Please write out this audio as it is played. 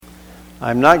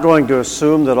I'm not going to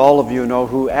assume that all of you know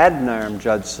who Adoniram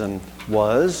Judson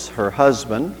was, her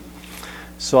husband,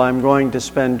 so I'm going to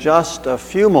spend just a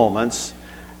few moments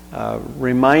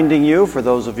reminding you, for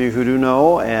those of you who do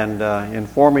know, and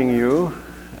informing you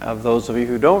of those of you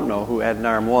who don't know who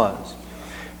Adoniram was.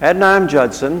 Adoniram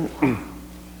Judson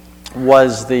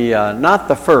was not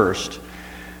the first,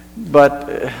 but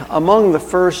among the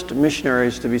first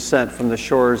missionaries to be sent from the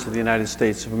shores of the United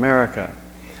States of America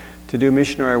to do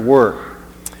missionary work.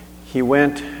 He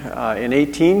went in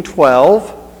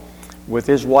 1812 with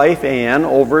his wife Anne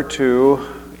over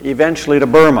eventually to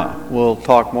Burma. We'll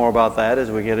talk more about that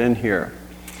as we get in here.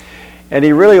 And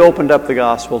he really opened up the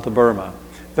gospel to Burma.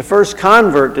 The first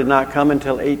convert did not come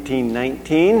until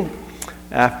 1819,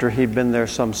 after he'd been there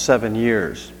some 7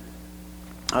 years,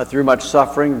 through much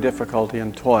suffering, difficulty,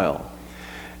 and toil.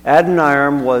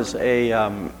 Adoniram was a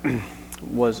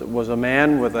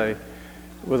man with a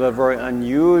very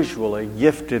unusually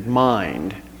gifted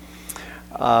mind.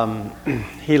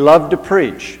 He loved to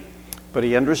preach, but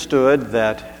he understood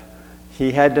that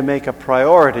he had to make a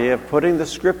priority of putting the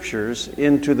scriptures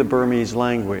into the Burmese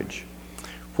language,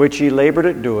 which he labored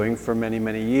at doing for many,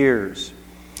 many years.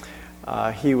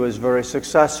 He was very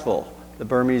successful. The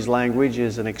Burmese language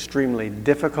is an extremely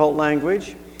difficult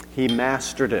language. He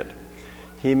mastered it.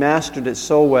 He mastered it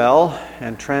so well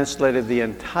and translated the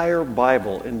entire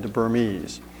Bible into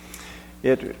Burmese.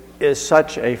 It is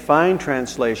such a fine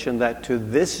translation that to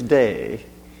this day,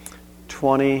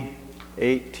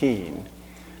 2018,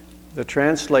 the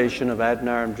translation of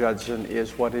Adoniram Judson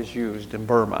is what is used in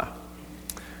Burma.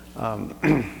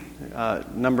 A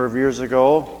number of years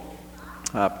ago,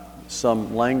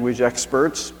 some language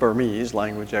experts, Burmese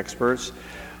language experts,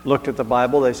 looked at the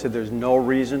Bible. They said there's no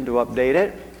reason to update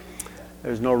it.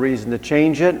 There's no reason to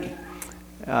change it.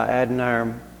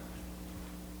 Adoniram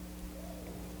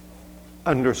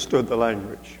understood the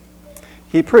language.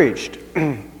 He preached.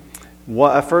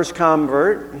 A first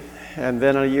convert, and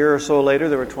then a year or so later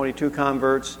there were 22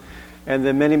 converts, and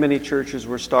then many, many churches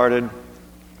were started.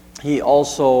 He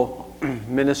also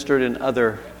ministered in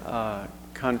other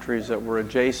countries that were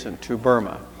adjacent to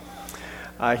Burma.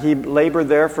 He labored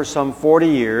there for some 40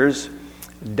 years,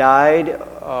 died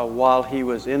while he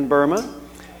was in Burma.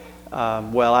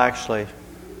 Actually,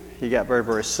 he got very,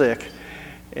 very sick,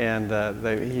 and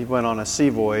he went on a sea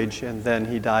voyage, and then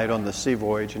he died on the sea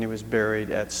voyage, and he was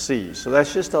buried at sea. So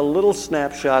that's just a little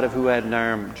snapshot of who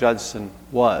Adoniram Judson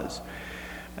was.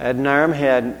 Adoniram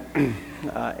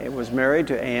was married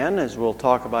to Anne, as we'll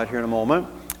talk about here in a moment.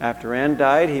 After Anne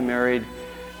died, he married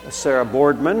Sarah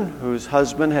Boardman, whose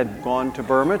husband had gone to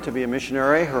Burma to be a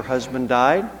missionary. Her husband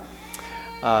died.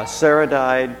 Sarah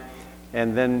died,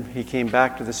 and then he came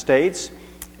back to the States,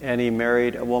 and he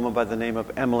married a woman by the name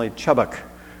of Emily Chubbuck,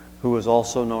 who was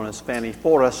also known as Fanny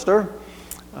Forrester.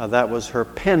 That was her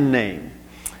pen name.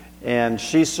 And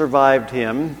she survived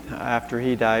him. After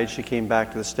he died, she came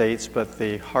back to the States, but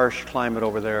the harsh climate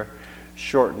over there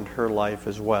shortened her life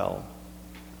as well.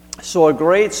 So a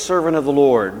great servant of the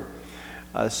Lord,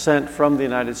 sent from the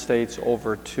United States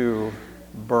over to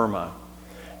Burma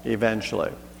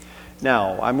eventually.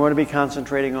 Now, I'm going to be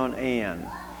concentrating on Anne.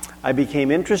 I became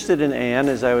interested in Anne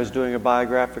as I was doing a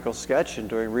biographical sketch and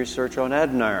doing research on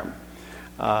Adoniram.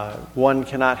 One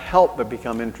cannot help but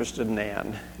become interested in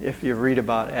Anne if you read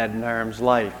about Adoniram's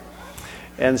life.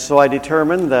 And so I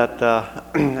determined that,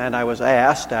 and I was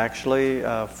asked actually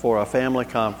for a family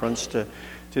conference to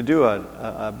do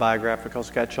a biographical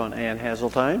sketch on Anne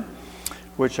Hasseltine,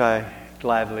 which I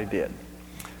gladly did.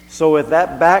 So with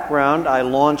that background, I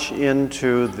launch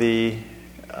into the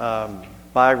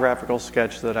biographical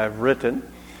sketch that I've written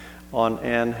on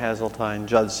Anne Hasseltine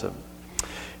Judson.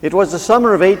 It was the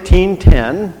summer of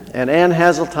 1810, and Anne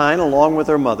Hasseltine, along with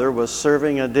her mother, was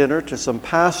serving a dinner to some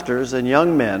pastors and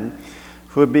young men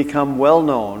who had become well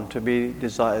known for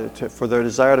their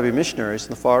desire to be missionaries in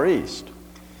the Far East.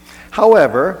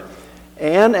 However,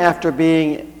 Anne, after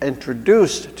being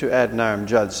introduced to Adoniram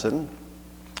Judson,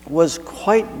 was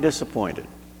quite disappointed.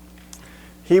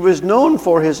 He was known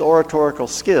for his oratorical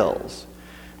skills,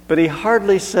 but he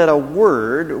hardly said a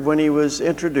word when he was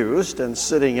introduced and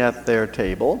sitting at their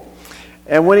table.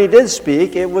 And when he did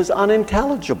speak, it was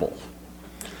unintelligible.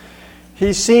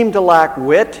 He seemed to lack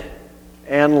wit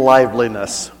and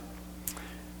liveliness.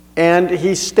 And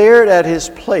he stared at his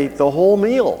plate the whole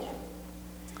meal.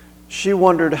 She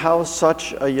wondered how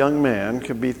such a young man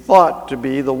could be thought to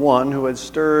be the one who had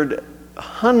stirred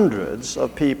hundreds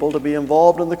of people to be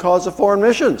involved in the cause of foreign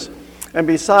missions. And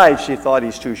besides, she thought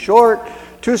he's too short,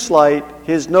 too slight,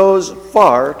 his nose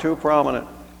far too prominent.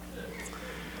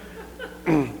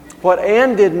 What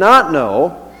Anne did not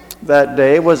know that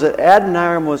day was that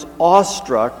Adoniram was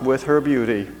awestruck with her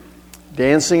beauty.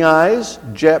 Dancing eyes,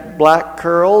 jet black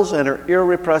curls, and her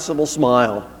irrepressible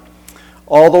smile.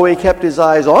 Although he kept his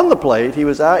eyes on the plate, he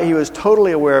was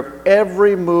totally aware of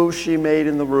every move she made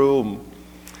in the room.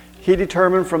 He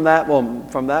determined from that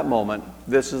moment,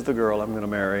 this is the girl I'm going to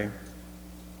marry.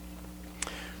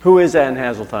 Who is Anne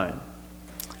Hasseltine?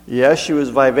 Yes, she was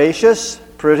vivacious,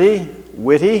 pretty,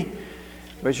 witty,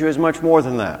 but she was much more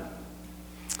than that.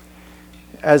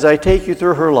 As I take you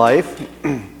through her life,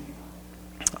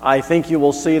 I think you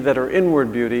will see that her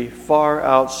inward beauty far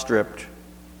outstripped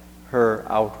her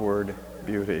outward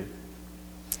beauty.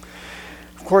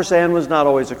 Of course, Anne was not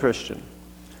always a Christian.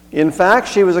 In fact,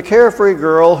 she was a carefree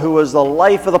girl who was the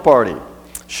life of the party.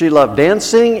 She loved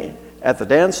dancing at the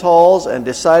dance halls and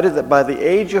decided that by the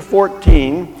age of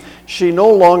 14, she no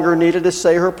longer needed to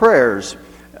say her prayers.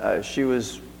 She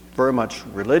was very much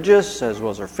religious, as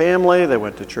was her family. They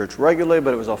went to church regularly,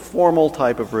 but it was a formal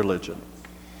type of religion.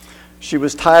 She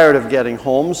was tired of getting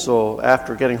home,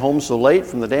 after getting home so late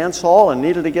from the dance hall, and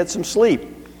needed to get some sleep.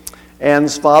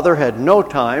 Anne's father had no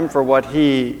time for what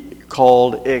he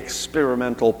called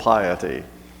experimental piety.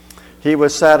 He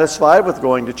was satisfied with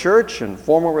going to church and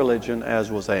formal religion,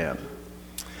 as was Anne.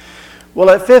 Well,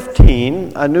 at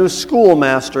 15, a new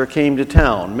schoolmaster came to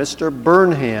town. Mr.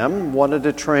 Burnham wanted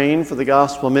to train for the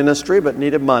gospel ministry but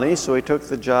needed money, so he took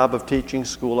the job of teaching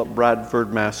school at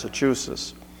Bradford,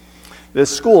 Massachusetts. This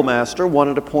schoolmaster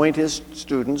wanted to point his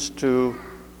students to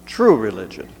true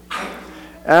religion.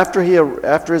 After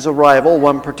his arrival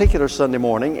one particular Sunday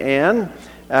morning, Anne,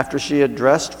 after she had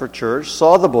dressed for church,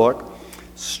 saw the book,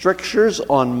 Strictures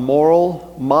on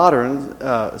Moral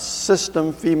Modern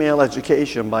System Female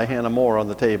Education by Hannah More on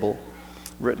the table,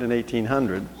 written in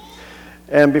 1800.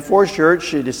 And before church,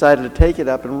 she decided to take it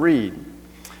up and read.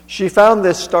 She found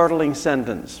this startling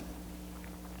sentence: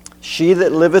 "She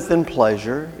that liveth in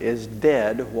pleasure is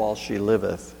dead while she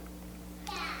liveth."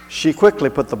 She quickly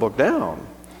put the book down,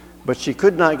 but she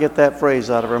could not get that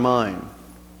phrase out of her mind.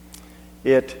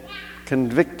 It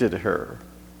convicted her.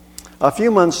 A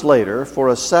few months later, for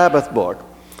a Sabbath book,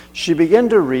 she began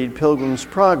to read Pilgrim's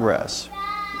Progress.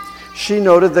 She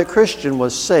noted that Christian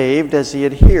was saved as he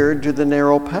adhered to the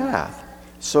narrow path.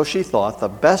 So she thought the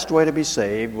best way to be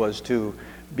saved was to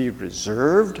be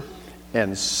reserved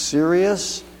and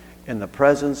serious in the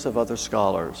presence of other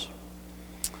scholars.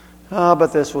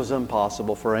 But this was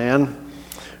impossible for Anne,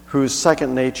 whose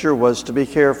second nature was to be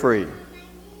carefree.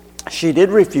 She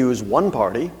did refuse one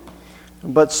party,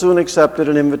 but soon accepted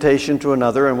an invitation to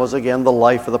another and was again the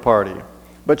life of the party.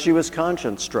 But she was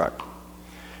conscience-struck.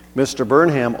 Mr.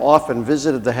 Burnham often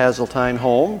visited the Hasseltine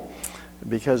home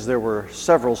because there were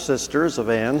several sisters of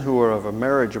Anne who were of a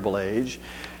marriageable age,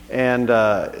 and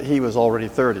he was already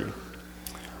 30.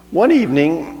 One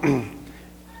evening,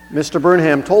 Mr.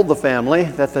 Burnham told the family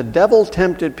that the devil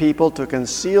tempted people to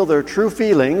conceal their true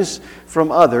feelings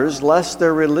from others lest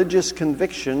their religious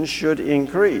convictions should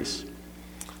increase.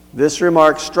 This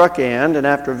remark struck Anne, and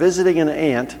after visiting an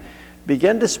aunt,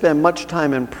 began to spend much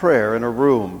time in prayer in a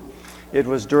room. It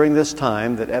was during this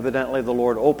time that evidently the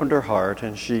Lord opened her heart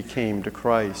and she came to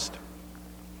Christ.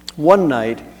 One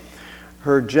night,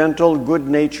 her gentle,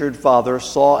 good-natured father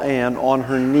saw Anne on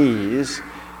her knees,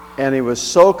 and he was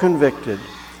so convicted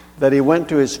that he went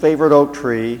to his favorite oak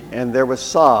tree and there with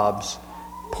sobs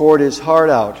poured his heart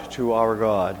out to our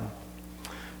God.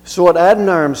 So what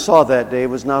Adoniram saw that day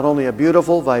was not only a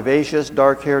beautiful, vivacious,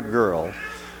 dark-haired girl,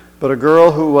 but a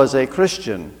girl who was a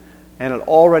Christian and had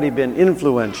already been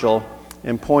influential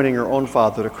in pointing her own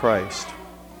father to Christ.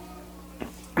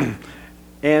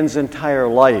 Anne's entire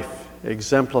life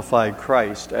exemplified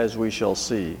Christ, as we shall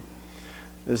see.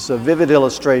 This is a vivid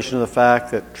illustration of the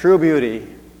fact that true beauty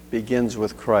begins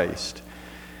with Christ.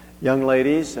 Young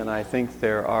ladies, and I think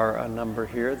there are a number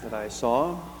here that I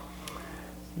saw,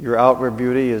 your outward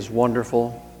beauty is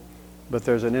wonderful, but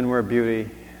there's an inward beauty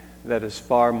that is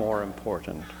far more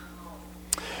important.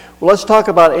 Well, let's talk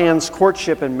about Anne's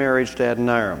courtship and marriage to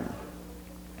Adoniram.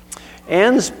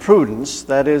 Anne's prudence,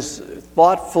 that is,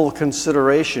 thoughtful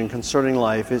consideration concerning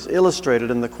life, is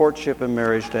illustrated in the courtship and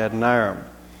marriage to Adoniram.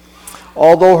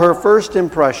 Although her first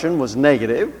impression was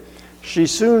negative, she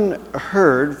soon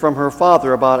heard from her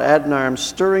father about Adoniram's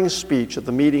stirring speech at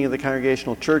the meeting of the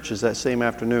congregational churches that same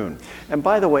afternoon. And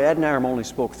by the way, Adoniram only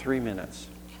spoke 3 minutes.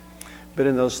 But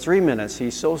in those 3 minutes, he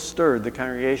so stirred the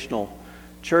congregational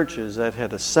churches that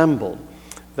had assembled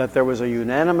that there was a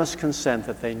unanimous consent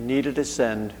that they needed to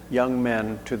send young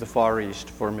men to the Far East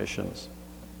for missions.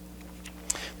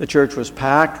 The church was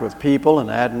packed with people, and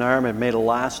Adoniram had made a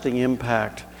lasting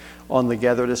impact on the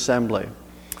gathered assembly.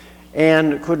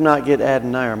 Anne could not get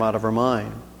Adoniram out of her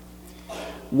mind.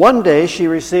 One day she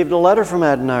received a letter from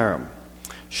Adoniram.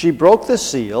 She broke the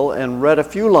seal and read a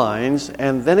few lines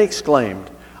and then exclaimed,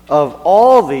 "Of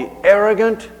all the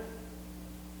arrogant..."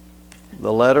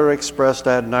 The letter expressed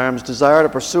Adoniram's desire to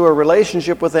pursue a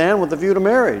relationship with Anne with a view to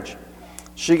marriage.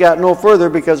 She got no further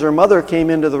because her mother came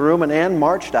into the room and Anne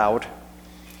marched out.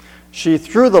 She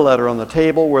threw the letter on the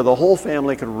table where the whole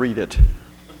family could read it.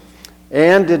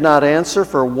 Anne did not answer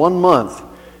for 1 month,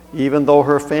 even though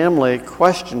her family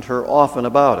questioned her often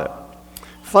about it.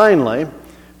 Finally,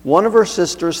 one of her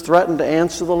sisters threatened to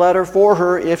answer the letter for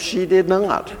her if she did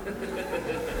not.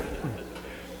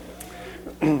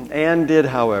 Anne did,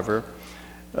 however,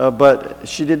 but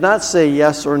she did not say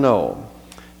yes or no.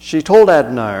 She told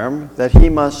Adoniram that he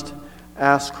must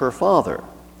ask her father.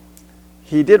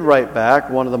 He did write back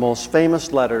one of the most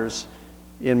famous letters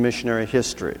in missionary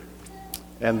history.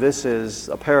 And this is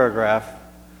a paragraph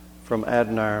from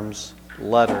Adoniram's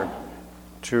letter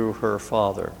to her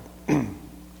father.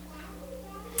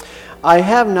 "I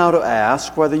have now to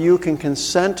ask whether you can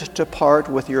consent to part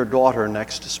with your daughter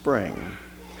next spring,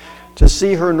 to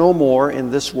see her no more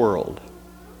in this world.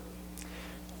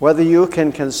 Whether you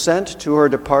can consent to her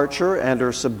departure and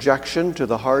her subjection to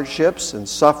the hardships and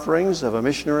sufferings of a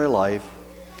missionary life,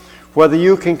 whether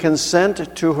you can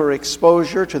consent to her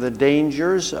exposure to the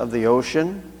dangers of the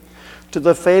ocean, to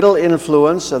the fatal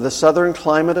influence of the southern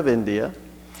climate of India,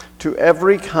 to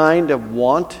every kind of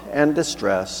want and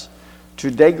distress, to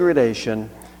degradation,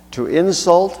 to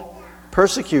insult,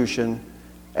 persecution,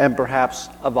 and perhaps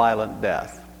a violent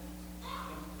death."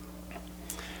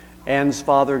 Anne's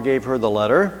father gave her the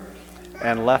letter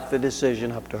and left the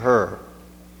decision up to her.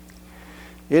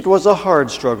 It was a hard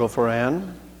struggle for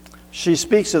Anne. She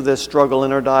speaks of this struggle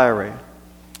in her diary.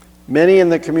 Many in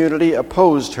the community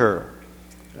opposed her.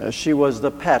 She was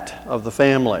the pet of the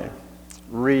family,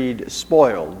 read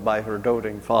spoiled by her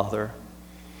doting father.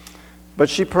 But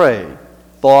she prayed,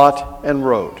 thought, and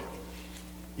wrote.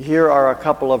 Here are a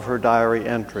couple of her diary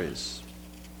entries.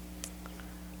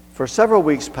 "For several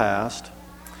weeks past,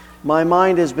 my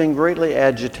mind has been greatly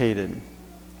agitated.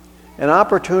 An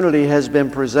opportunity has been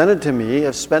presented to me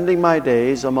of spending my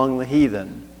days among the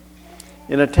heathen,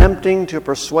 in attempting to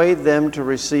persuade them to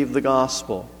receive the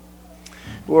gospel.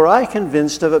 Were I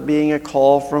convinced of it being a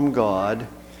call from God,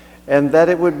 and that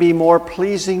it would be more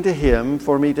pleasing to Him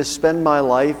for me to spend my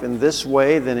life in this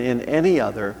way than in any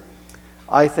other,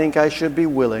 I think I should be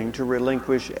willing to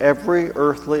relinquish every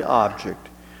earthly object,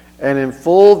 and in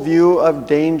full view of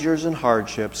dangers and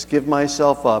hardships, give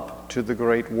myself up to the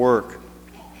great work."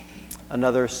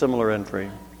 Another similar entry.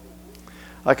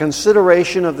 "A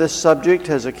consideration of this subject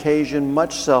has occasioned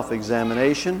much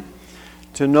self-examination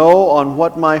to know on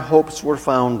what my hopes were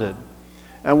founded,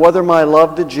 and whether my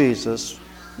love to Jesus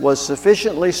was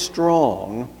sufficiently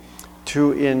strong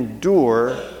to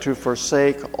endure to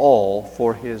forsake all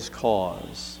for His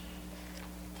cause."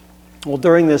 Well,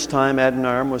 during this time,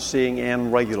 Adoniram was seeing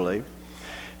Anne regularly.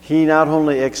 He not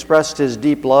only expressed his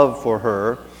deep love for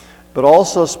her, but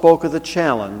also spoke of the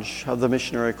challenge of the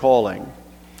missionary calling.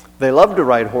 They loved to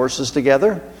ride horses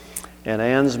together, and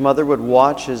Anne's mother would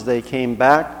watch as they came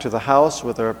back to the house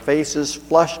with their faces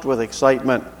flushed with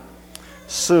excitement.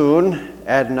 Soon,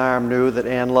 Adoniram knew that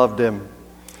Anne loved him.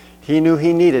 He knew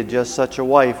he needed just such a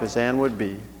wife as Anne would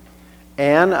be.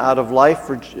 Anne, out of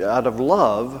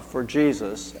love for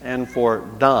Jesus and for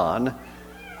Don,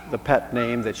 the pet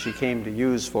name that she came to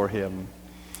use for him,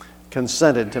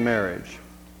 consented to marriage.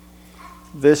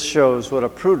 This shows what a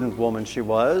prudent woman she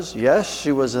was. Yes,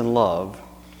 she was in love,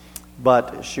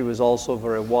 but she was also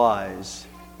very wise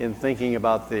in thinking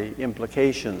about the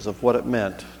implications of what it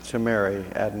meant to marry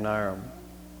Adoniram.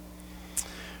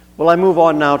 Well, I move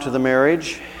on now to the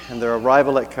marriage and their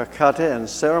arrival at Calcutta and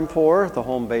Serampore, the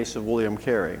home base of William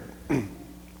Carey.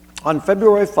 On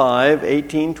February 5,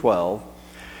 1812,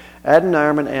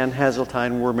 Adoniram and Anne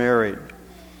Hazeltine were married.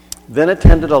 Then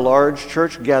attended a large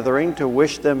church gathering to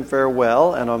wish them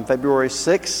farewell, and on February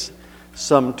 6,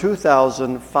 some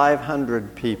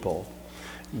 2,500 people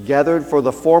gathered for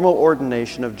the formal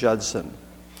ordination of Judson,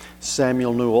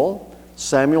 Samuel Newell,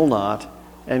 Samuel Knott,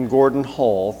 and Gordon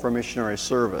Hall for missionary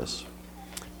service.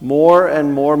 More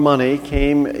and more money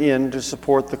came in to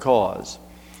support the cause.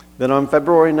 Then on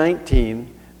February 19,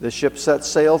 the ship set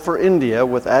sail for India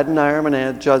with Adoniram and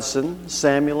Aunt Judson,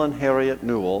 Samuel and Harriet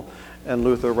Newell, and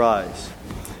Luther Rice.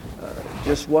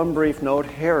 Just one brief note,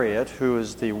 Harriet, who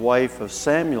is the wife of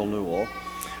Samuel Newell,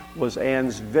 was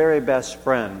Anne's very best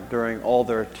friend during all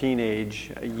their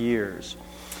teenage years.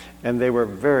 And they were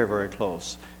very, very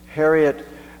close. Harriet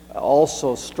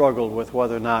also struggled with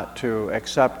whether or not to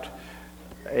accept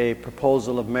a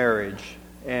proposal of marriage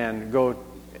and go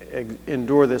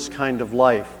endure this kind of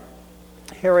life.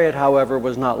 Harriet, however,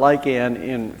 was not like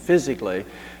Anne physically.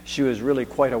 She was really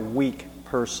quite a weak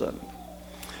person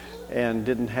and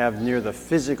didn't have near the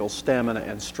physical stamina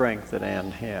and strength that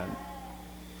Anne had.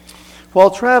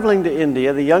 While traveling to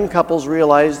India, the young couples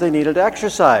realized they needed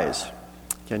exercise.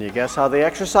 Can you guess how they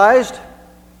exercised?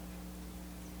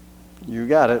 You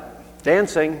got it.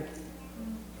 Dancing.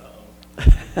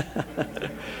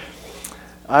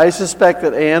 I suspect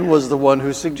that Anne was the one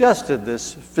who suggested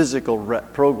this physical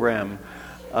program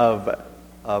of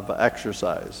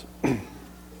exercise.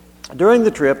 During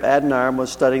the trip, Adoniram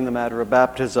was studying the matter of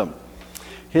baptism.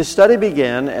 His study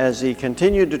began as he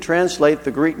continued to translate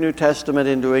the Greek New Testament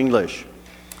into English.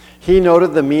 He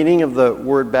noted the meaning of the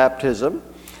word baptism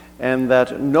and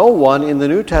that no one in the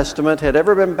New Testament had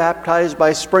ever been baptized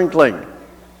by sprinkling.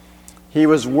 He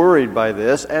was worried by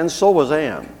this, and so was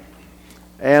Anne.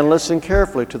 Anne listened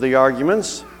carefully to the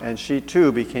arguments, and she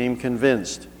too became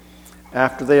convinced.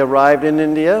 After they arrived in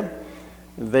India,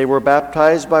 they were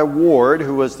baptized by Ward,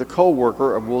 who was the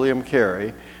co-worker of William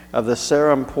Carey of the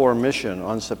Serampore Mission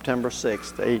on September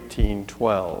 6,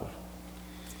 1812.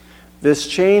 This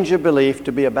change of belief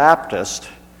to be a Baptist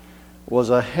was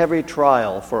a heavy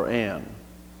trial for Anne.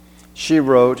 She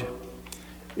wrote,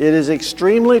 "It is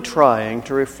extremely trying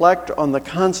to reflect on the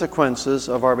consequences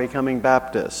of our becoming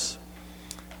Baptists.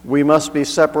 We must be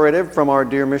separated from our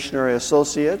dear missionary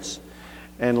associates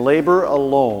and labor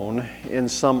alone in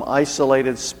some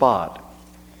isolated spot.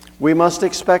 We must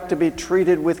expect to be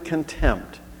treated with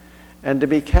contempt and to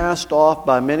be cast off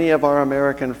by many of our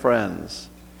American friends,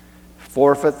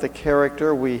 forfeit the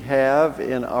character we have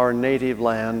in our native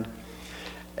land,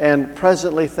 and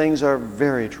presently things are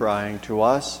very trying to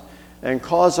us and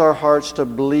cause our hearts to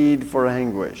bleed for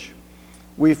anguish.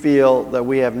 We feel that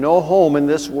we have no home in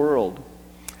this world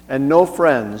and no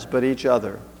friends but each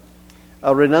other.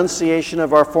 A renunciation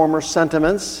of our former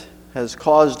sentiments has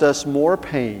caused us more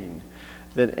pain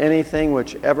than anything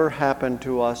which ever happened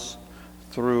to us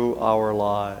through our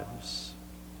lives."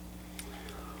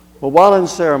 Well, while in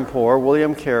Serampore,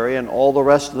 William Carey and all the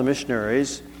rest of the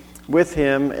missionaries with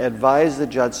him advised the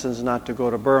Judsons not to go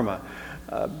to Burma.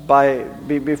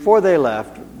 Before they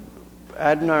left,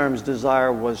 Adoniram's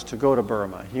desire was to go to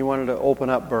Burma. He wanted to open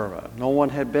up Burma. No one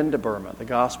had been to Burma. The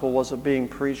gospel wasn't being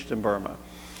preached in Burma.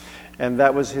 And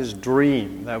that was his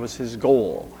dream. That was his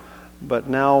goal. But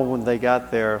now when they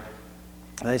got there,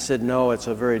 they said, no, it's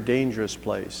a very dangerous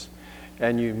place,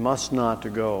 and you must not to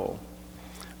go.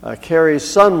 Carey's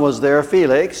son was there,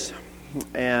 Felix,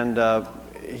 and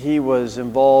he was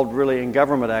involved really in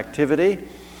government activity,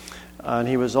 and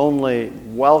he was only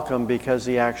welcome because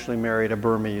he actually married a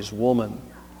Burmese woman.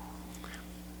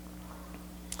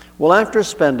 Well, after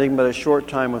spending but a short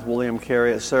time with William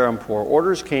Carey at Serampore,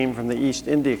 orders came from the East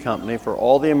India Company for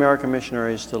all the American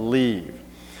missionaries to leave.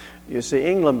 You see,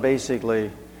 England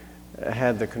basically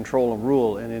had the control and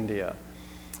rule in India.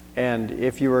 And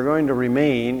if you were going to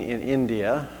remain in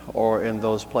India or in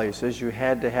those places, you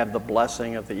had to have the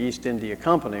blessing of the East India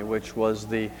Company, which was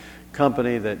the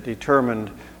company that determined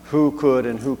who could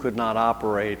and who could not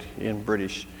operate in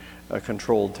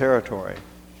British-controlled territory.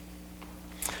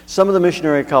 Some of the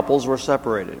missionary couples were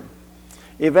separated.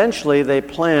 Eventually, they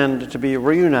planned to be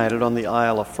reunited on the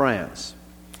Isle of France.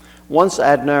 Once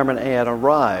Adoniram and Anne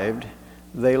arrived,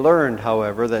 they learned,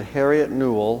 however, that Harriet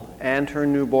Newell and her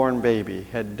newborn baby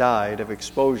had died of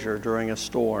exposure during a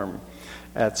storm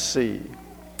at sea.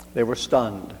 They were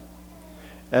stunned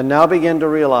and now began to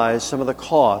realize some of the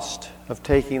cost of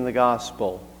taking the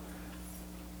gospel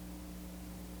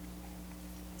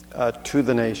to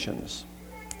the nations.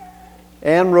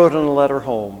 Anne wrote in a letter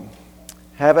home,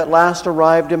 "Have at last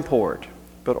arrived in port,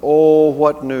 but oh,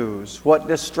 what news, what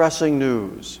distressing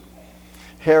news.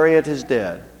 Harriet is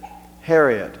dead.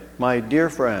 Harriet, my dear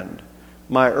friend,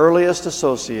 my earliest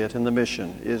associate in the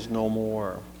mission, is no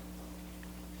more."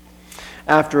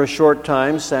 After a short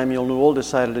time, Samuel Newell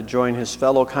decided to join his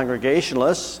fellow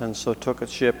Congregationalists and so took a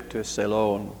ship to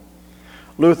Ceylon.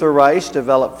 Luther Rice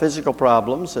developed physical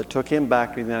problems that took him back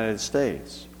to the United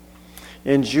States.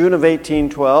 In June of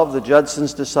 1812, the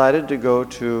Judsons decided to go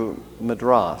to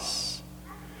Madras.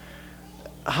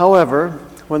 However,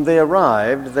 when they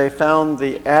arrived, they found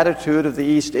the attitude of the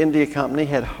East India Company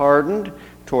had hardened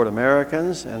toward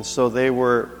Americans, and so they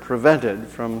were prevented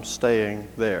from staying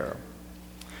there.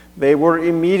 They were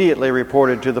immediately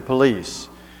reported to the police.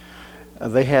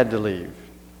 They had to leave.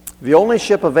 The only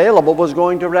ship available was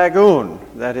going to Rangoon,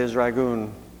 that is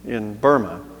Rangoon in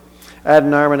Burma.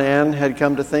 Adoniram and Anne had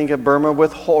come to think of Burma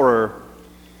with horror.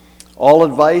 All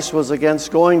advice was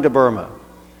against going to Burma.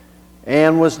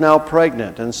 Anne was now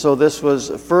pregnant, and so this was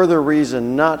further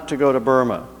reason not to go to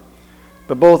Burma.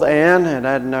 But both Anne and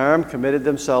Adoniram committed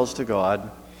themselves to God,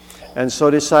 and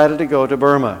so decided to go to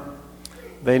Burma.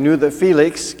 They knew that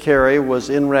Felix Carey was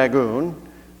in Rangoon,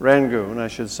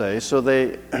 so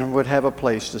they would have a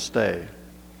place to stay.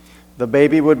 The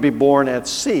baby would be born at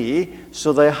sea,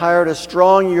 so they hired a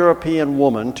strong European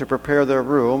woman to prepare their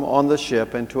room on the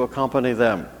ship and to accompany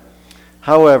them.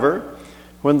 However,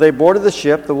 when they boarded the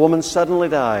ship, the woman suddenly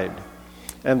died,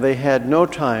 and they had no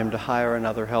time to hire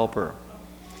another helper.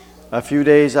 A few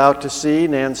days out to sea,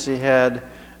 Nancy had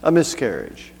a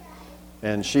miscarriage,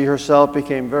 and she herself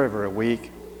became very, very weak.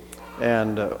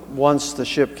 And once the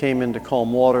ship came into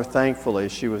calm water, thankfully,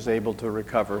 she was able to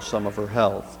recover some of her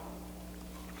health.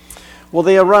 Well,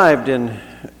 they arrived in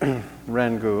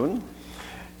Rangoon,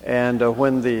 and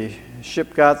when the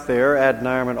ship got there,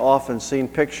 Adoniram had often seen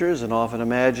pictures and often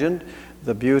imagined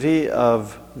the beauty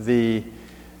of the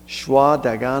Shwa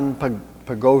Dagan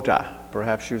Pagoda.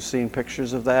 Perhaps you've seen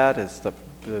pictures of that. It's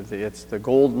the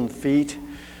golden feet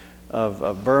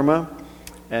of Burma,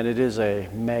 and it is a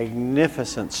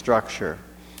magnificent structure.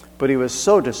 But he was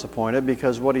so disappointed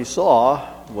because what he saw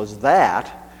was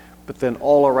that, but then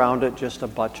all around it just a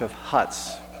bunch of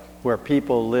huts where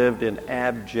people lived in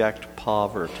abject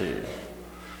poverty.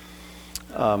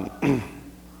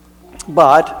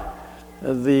 But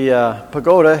the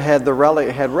pagoda had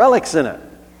relics in it,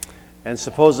 and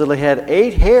supposedly had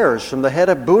 8 hairs from the head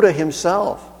of Buddha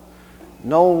himself.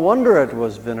 No wonder it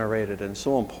was venerated and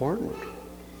so important.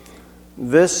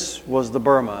 This was the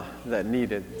Burma that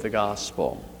needed the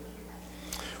gospel.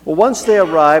 Well, once they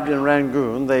arrived in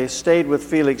Rangoon, they stayed with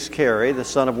Felix Carey, the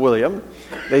son of William.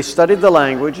 They studied the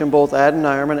language, and both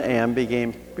Adoniram and Anne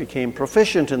became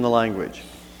proficient in the language.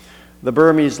 The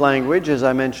Burmese language, as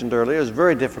I mentioned earlier, is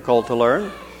very difficult to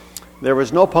learn. There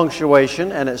was no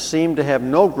punctuation, and it seemed to have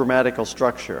no grammatical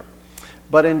structure.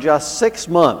 But in just 6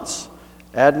 months,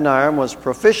 Adoniram was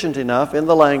proficient enough in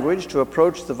the language to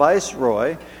approach the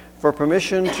viceroy for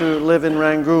permission to live in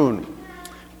Rangoon.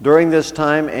 During this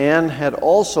time, Anne had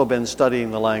also been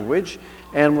studying the language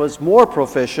and was more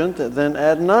proficient than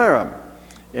Adoniram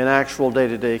in actual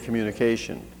day-to-day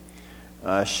communication.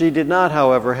 She did not,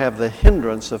 however, have the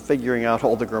hindrance of figuring out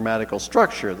all the grammatical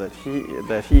structure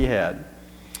that he had.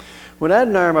 When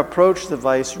Adoniram approached the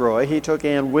viceroy, he took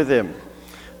Anne with him.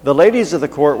 The ladies of the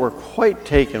court were quite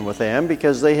taken with Anne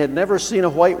because they had never seen a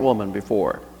white woman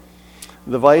before.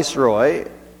 The viceroy,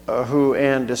 who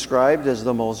Anne described as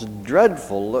the most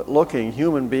dreadful-looking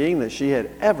human being that she had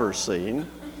ever seen,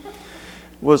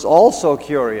 was also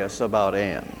curious about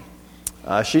Anne.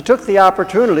 She took the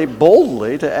opportunity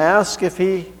boldly to ask if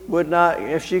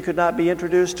she could not be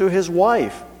introduced to his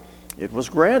wife. It was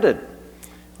granted,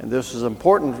 and this was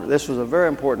important. This was a very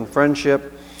important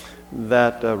friendship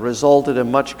that resulted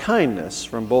in much kindness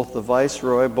from both the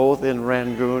viceroy, both in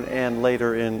Rangoon and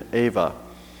later in Ava.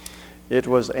 It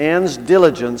was Anne's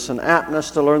diligence and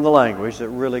aptness to learn the language that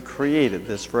really created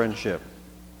this friendship.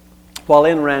 While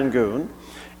in Rangoon,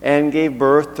 Anne gave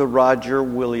birth to Roger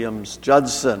Williams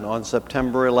Judson on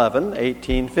September 11,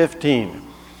 1815.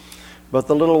 But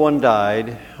the little one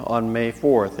died on May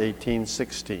 4th,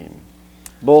 1816.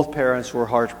 Both parents were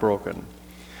heartbroken,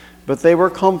 but they were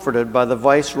comforted by the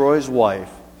viceroy's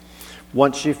wife.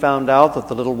 Once she found out that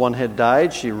the little one had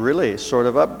died, she really sort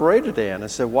of upbraided Anne and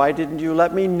said, "Why didn't you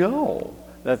let me know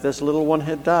that this little one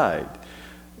had died?"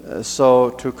 So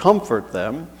to comfort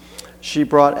them, she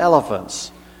brought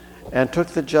elephants and took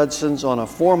the Judsons on a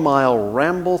 4-mile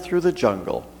ramble through the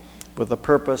jungle with the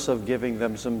purpose of giving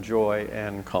them some joy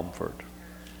and comfort.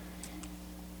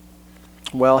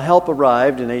 Well, help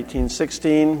arrived in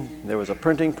 1816. There was a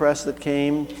printing press that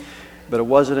came, but it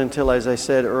wasn't until, as I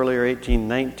said earlier,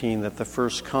 1819 that the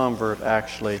first convert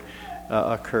actually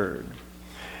occurred.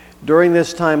 During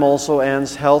this time also,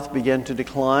 Anne's health began to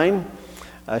decline.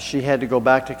 She had to go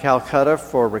back to Calcutta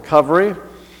for recovery.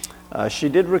 She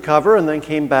did recover and then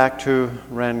came back to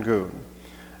Rangoon.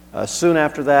 Soon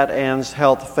after that, Anne's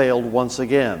health failed once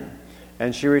again,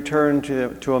 and she returned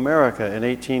to America in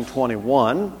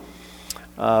 1821,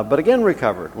 but again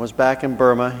recovered, was back in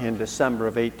Burma in December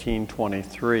of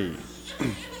 1823.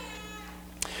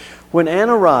 When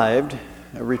Anne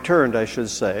returned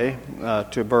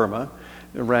to Burma,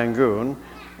 Rangoon,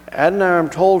 Adoniram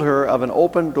told her of an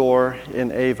open door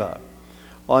in Ava.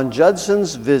 On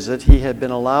Judson's visit, he had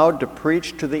been allowed to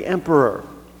preach to the emperor,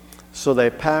 so they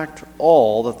packed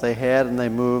all that they had and they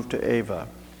moved to Ava.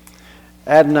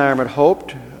 Adoniram had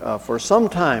hoped for some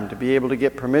time to be able to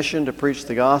get permission to preach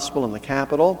the gospel in the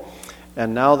capital,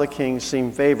 And now the king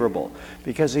seemed favorable,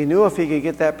 because he knew if he could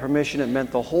get that permission, it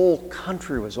meant the whole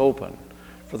country was open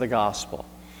for the gospel.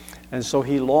 And so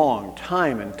he longed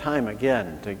time and time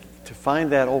again to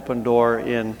find that open door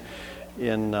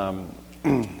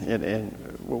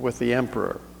with the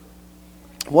emperor.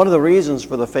 One of the reasons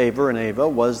for the favor in Ava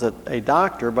was that a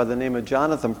doctor by the name of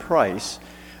Jonathan Price,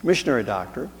 missionary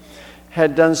doctor,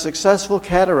 had done successful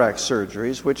cataract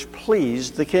surgeries which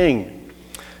pleased the king.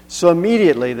 So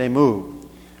immediately they moved.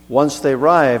 Once they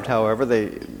arrived, however,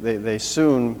 they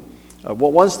soon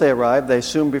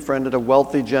befriended a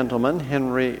wealthy gentleman,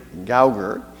 Henry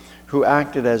Gauger, who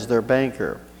acted as their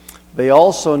banker. They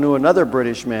also knew another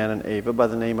British man in Ava by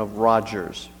the name of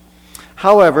Rogers.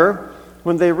 However,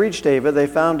 when they reached Ava, they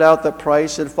found out that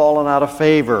Price had fallen out of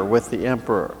favor with the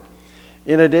emperor.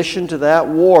 In addition to that,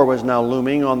 war was now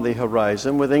looming on the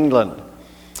horizon with England.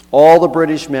 All the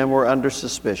British men were under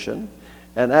suspicion,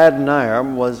 and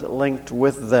Adoniram was linked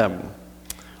with them.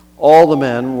 All the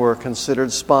men were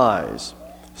considered spies.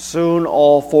 Soon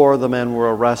all 4 of the men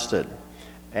were arrested.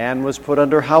 Anne was put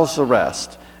under house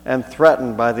arrest and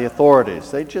threatened by the authorities.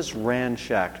 They just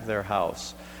ransacked their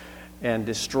house and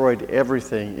destroyed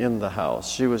everything in the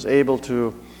house. She was able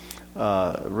to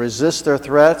resist their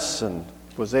threats and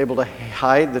was able to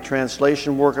hide the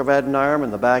translation work of Adoniram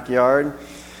in the backyard,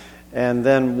 and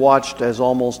then watched as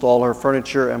almost all her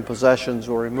furniture and possessions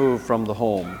were removed from the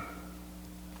home.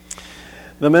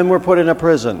 The men were put in a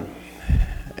prison.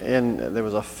 There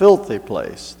was a filthy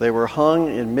place. They were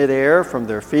hung in midair from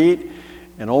their feet,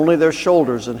 and only their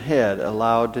shoulders and head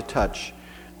allowed to touch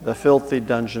the filthy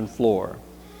dungeon floor.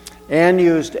 Anne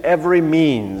used every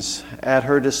means at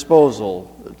her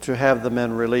disposal to have the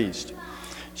men released.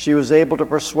 She was able to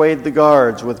persuade the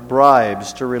guards with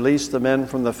bribes to release the men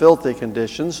from the filthy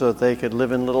conditions so that they could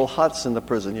live in little huts in the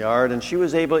prison yard, and she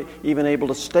was even able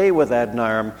to stay with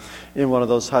Adoniram in one of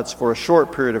those huts for a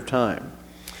short period of time.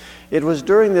 It was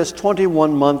during this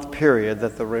 21-month period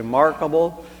that the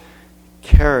remarkable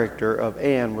character of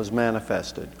Anne was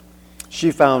manifested.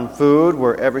 She found food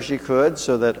wherever she could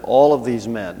so that all of these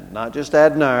men, not just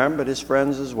Adoniram, but his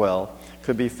friends as well,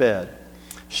 could be fed.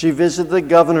 She visited the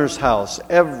governor's house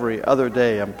every other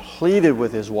day and pleaded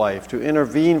with his wife to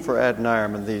intervene for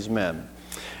Adoniram and these men.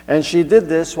 And she did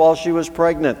this while she was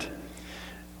pregnant.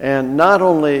 And not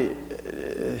only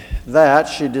that,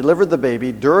 she delivered the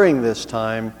baby during this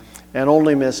time and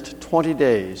only missed 20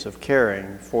 days of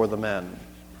caring for the men.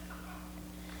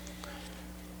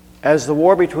 As the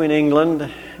war between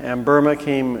England and Burma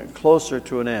came closer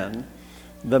to an end,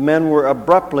 the men were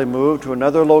abruptly moved to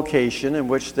another location in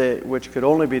which could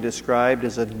only be described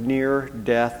as a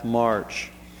near-death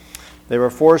march. They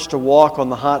were forced to walk on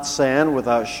the hot sand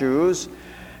without shoes,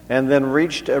 and then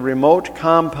reached a remote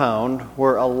compound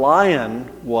where a lion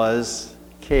was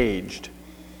caged.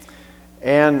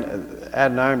 And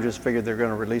Adoniram just figured they're going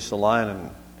to release the lion and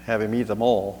have him eat them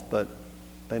all, but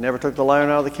they never took the lion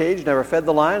out of the cage, never fed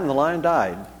the lion, and the lion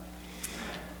died.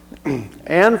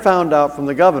 Anne found out from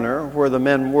the governor where the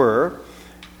men were,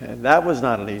 and that was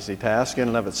not an easy task in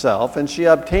and of itself, and she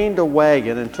obtained a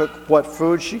wagon and took what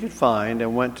food she could find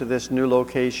and went to this new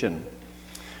location.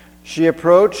 She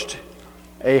approached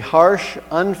a harsh,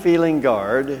 unfeeling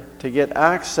guard to get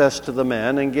access to the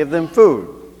men and give them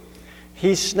food.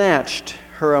 He snatched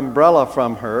her umbrella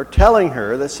from her, telling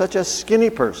her that such a skinny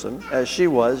person as she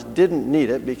was didn't need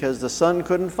it because the sun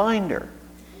couldn't find her.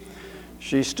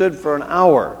 She stood for an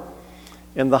hour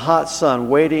in the hot sun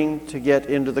waiting to get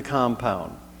into the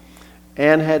compound.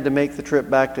 Anne had to make the trip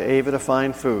back to Ava to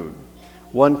find food.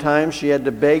 One time she had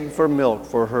to beg for milk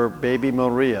for her baby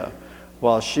Maria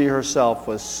while she herself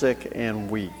was sick and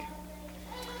weak.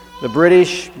 The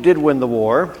British did win the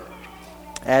war.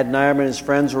 Adoniram and his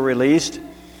friends were released.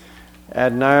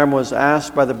 Adoniram was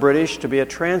asked by the British to be a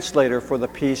translator for the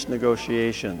peace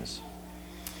negotiations.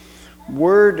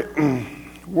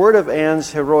 Word of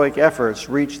Anne's heroic efforts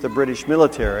reached the British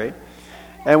military,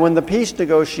 and when the peace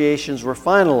negotiations were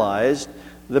finalized,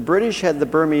 the British had the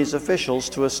Burmese officials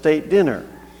to a state dinner,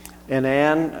 and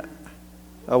Anne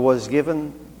was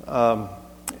given the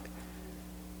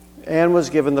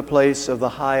place of the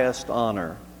highest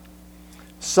honor.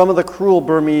 Some of the cruel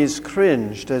Burmese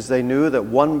cringed as they knew that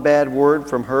one bad word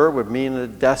from her would mean a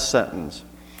death sentence.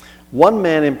 One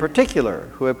man in particular,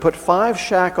 who had put 5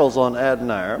 shackles on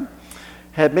Adoniram,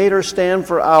 had made her stand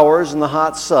for hours in the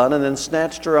hot sun and then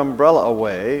snatched her umbrella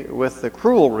away with the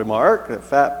cruel remark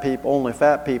that only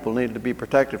fat people needed to be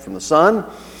protected from the sun,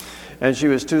 and she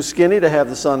was too skinny to have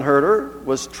the sun hurt her,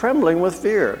 was trembling with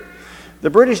fear. The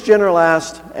British general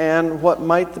asked Anne what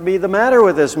might be the matter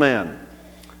with this man.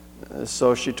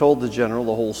 So she told the general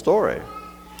the whole story.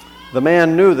 The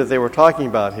man knew that they were talking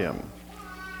about him.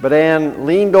 But Anne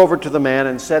leaned over to the man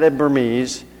and said in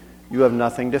Burmese, "You have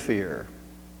nothing to fear."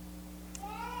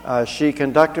 She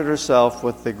conducted herself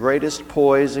with the greatest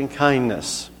poise and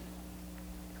kindness.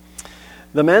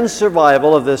 The men's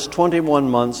survival of this 21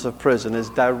 months of prison is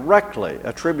directly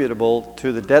attributable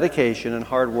to the dedication and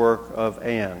hard work of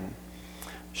Anne.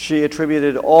 She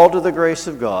attributed all to the grace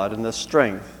of God and the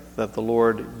strength that the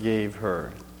Lord gave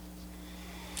her.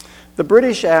 The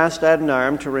British asked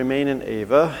Adoniram to remain in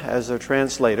Ava as their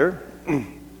translator,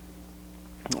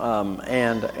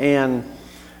 and Anne,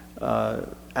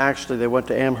 actually they went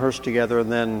to Amherst together,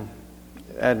 and then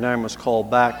Adoniram was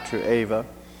called back to Ava.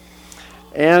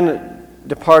 Anne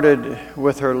departed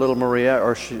with her little Maria,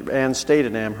 Anne stayed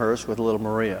in Amherst with little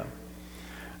Maria.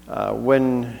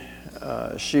 When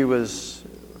she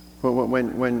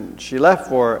left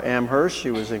for Amherst,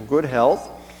 she was in good health,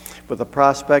 with the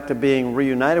prospect of being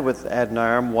reunited with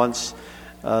Adoniram once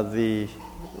the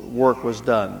work was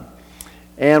done.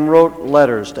 Anne wrote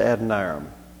letters to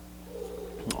Adoniram.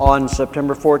 On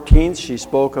September 14th, she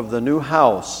spoke of the new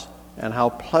house and how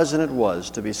pleasant it was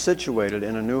to be situated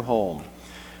in a new home.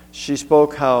 She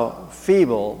spoke how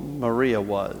feeble Maria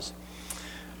was.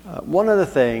 One other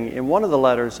thing, in one of the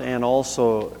letters, Anne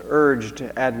also urged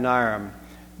Adoniram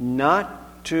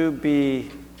not to be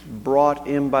brought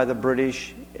in by the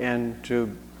British and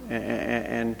to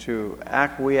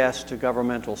acquiesce to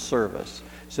governmental service.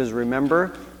 It says,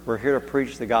 remember, we're here to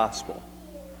preach the gospel,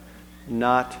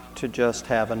 not to just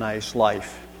have a nice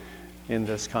life in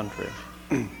this country.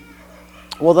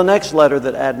 Well, the next letter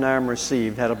that Adoniram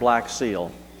received had a black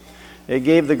seal. It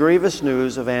gave the grievous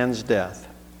news of Anne's death.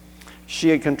 She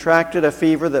had contracted a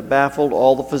fever that baffled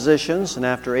all the physicians, and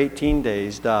after 18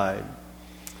 days died.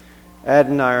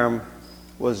 Adoniram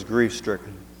was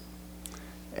grief-stricken.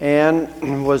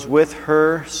 Anne was with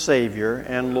her Savior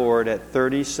and Lord at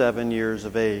 37 years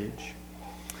of age.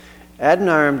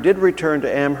 Adoniram did return to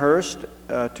Amherst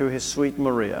to his sweet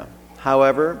Maria.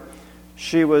 However,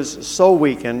 she was so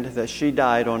weakened that she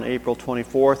died on April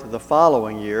 24th of the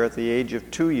following year at the age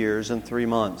of 2 years and 3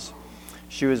 months.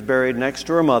 She was buried next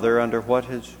to her mother under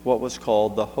what was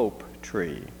called the Hope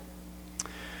Tree.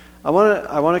 I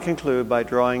want to conclude by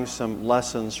drawing some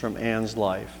lessons from Anne's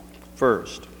life.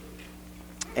 First,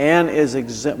 Anne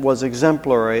was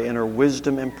exemplary in her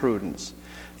wisdom and prudence.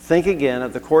 Think again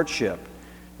of the courtship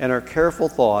and her careful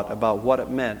thought about what it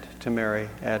meant to marry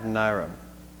Adoniram.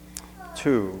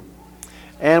 2,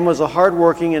 Anne was a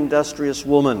hard-working, industrious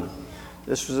woman.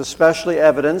 This was especially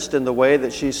evidenced in the way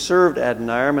that she served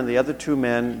Adoniram and the other 2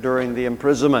 men during the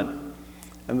imprisonment.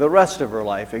 And the rest of her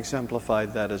life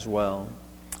exemplified that as well.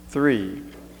 3,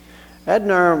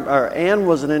 Anne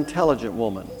was an intelligent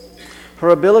woman. Her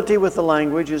ability with the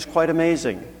language is quite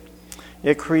amazing.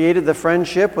 It created the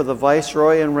friendship with the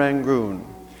viceroy in Rangoon.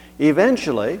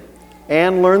 Eventually,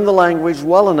 Anne learned the language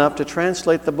well enough to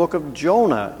translate the book of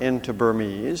Jonah into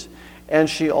Burmese, and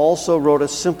she also wrote a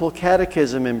simple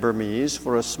catechism in Burmese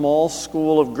for a small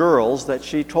school of girls that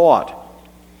she taught.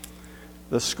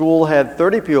 The school had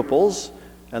 30 pupils,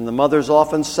 and the mothers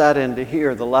often sat in to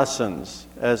hear the lessons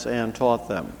as Anne taught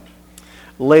them.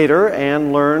 Later,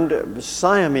 Anne learned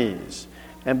Siamese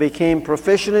and became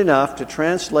proficient enough to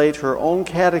translate her own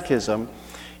catechism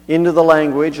into the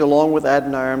language along with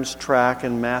Adoniram's tract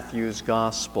and Matthew's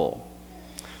gospel.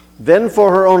 Then,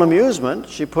 for her own amusement,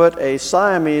 she put a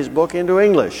Siamese book into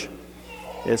English.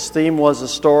 Its theme was a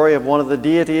story of one of the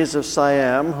deities of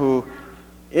Siam who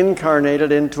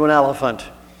incarnated into an elephant.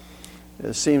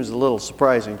 It seems a little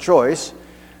surprising choice,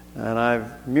 and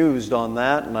I've mused on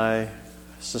that, and I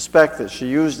suspect that she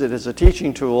used it as a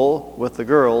teaching tool with the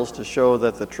girls to show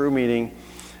that the true meaning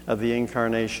of the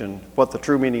incarnation, what the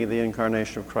true meaning of the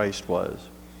incarnation of Christ was.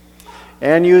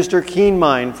 Anne used her keen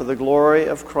mind for the glory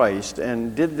of Christ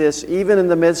and did this even in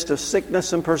the midst of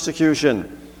sickness and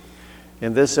persecution.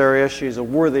 In this area, she is a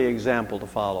worthy example to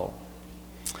follow.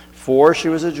 4, she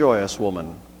was a joyous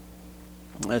woman.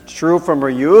 It's true from her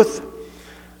youth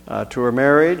to her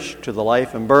marriage, to the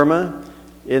life in Burma.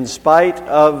 In spite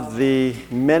of the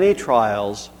many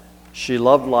trials, she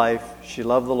loved life, she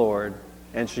loved the Lord,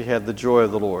 and she had the joy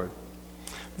of the Lord.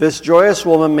 This joyous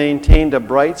woman maintained a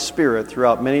bright spirit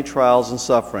throughout many trials and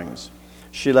sufferings.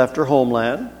 She left her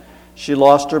homeland. She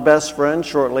lost her best friend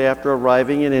shortly after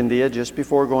arriving in India just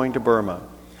before going to Burma.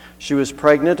 She was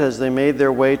pregnant as they made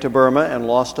their way to Burma and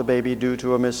lost a baby due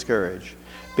to a miscarriage.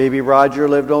 Baby Roger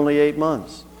lived only 8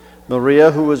 months.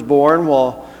 Maria, who was born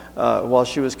while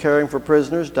she was caring for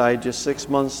prisoners, died just 6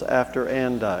 months after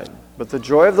Anne died. But the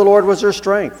joy of the Lord was her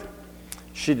strength.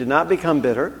 She did not become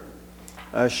bitter.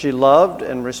 She loved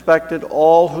and respected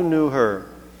all who knew her.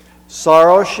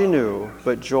 Sorrow she knew,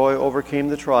 but joy overcame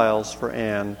the trials for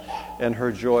Anne, and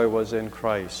her joy was in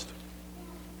Christ.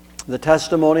 The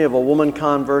testimony of a woman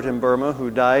convert in Burma who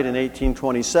died in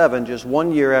 1827, just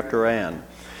 1 year after Anne.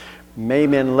 May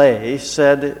Min Lay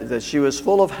said that she was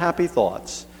full of happy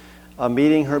thoughts on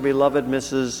meeting her beloved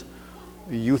Mrs.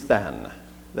 Yuthan,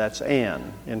 that's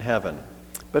Anne, in heaven.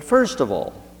 But first of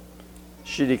all,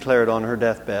 she declared on her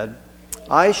deathbed,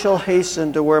 I shall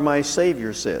hasten to where my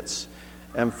Savior sits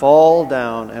and fall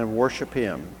down and worship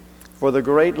him for the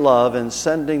great love in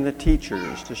sending the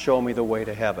teachers to show me the way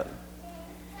to heaven.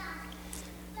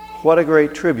 What a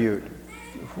great tribute.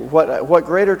 What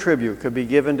greater tribute could be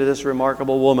given to this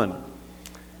remarkable woman?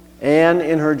 Anne,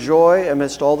 in her joy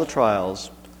amidst all the trials,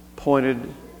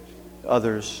 pointed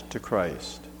others to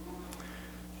Christ.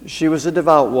 She was a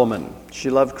devout woman. She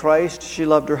loved Christ. She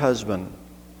loved her husband.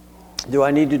 Do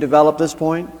I need to develop this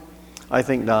point? I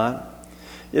think not.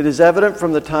 It is evident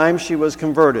from the time she was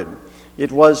converted.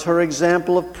 It was her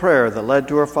example of prayer that led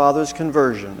to her father's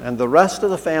conversion, and the rest of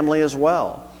the family as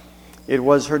well. It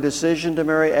was her decision to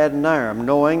marry Adoniram,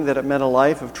 knowing that it meant a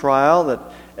life of trial that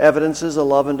evidences a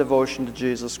love and devotion to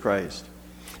Jesus Christ.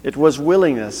 It was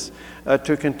willingness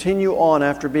to continue on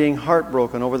after being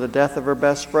heartbroken over the death of her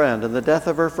best friend and the death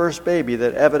of her first baby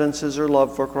that evidences her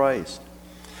love for Christ.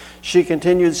 She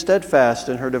continued steadfast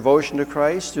in her devotion to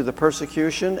Christ through the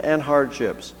persecution and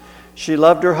hardships. She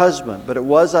loved her husband, but it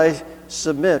was, I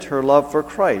submit, her love for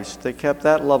Christ that kept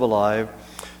that love alive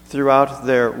throughout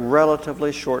their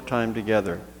relatively short time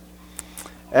together.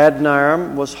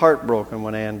 Adoniram was heartbroken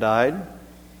when Anne died.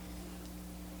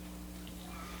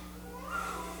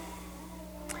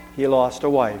 He lost a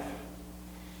wife,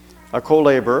 a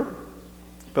co-laborer,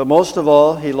 but most of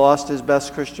all, he lost his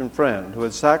best Christian friend who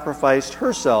had sacrificed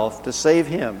herself to save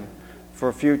him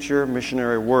for future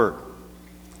missionary work.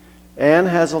 Anne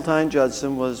Hasseltine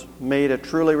Judson was made a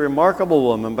truly remarkable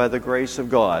woman by the grace of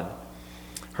God.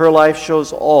 Her life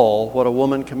shows all what a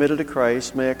woman committed to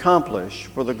Christ may accomplish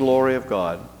for the glory of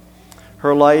God.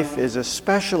 Her life is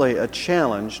especially a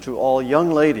challenge to all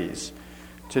young ladies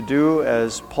to do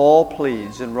as Paul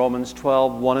pleads in Romans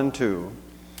 12:1 and 2.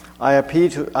 I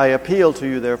appeal to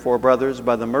you, therefore, brothers,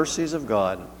 by the mercies of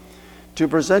God, to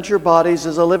present your bodies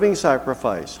as a living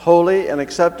sacrifice, holy and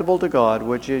acceptable to God,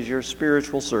 which is your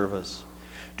spiritual service.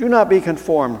 Do not be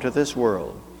conformed to this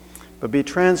world, but be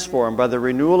transformed by the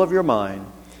renewal of your mind,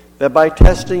 that by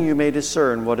testing you may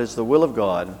discern what is the will of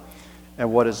God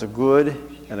and what is a good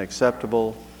and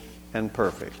acceptable and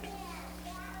perfect.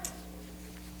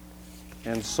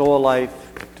 And so a life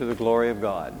to the glory of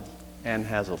God. Anne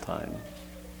Hasseltine.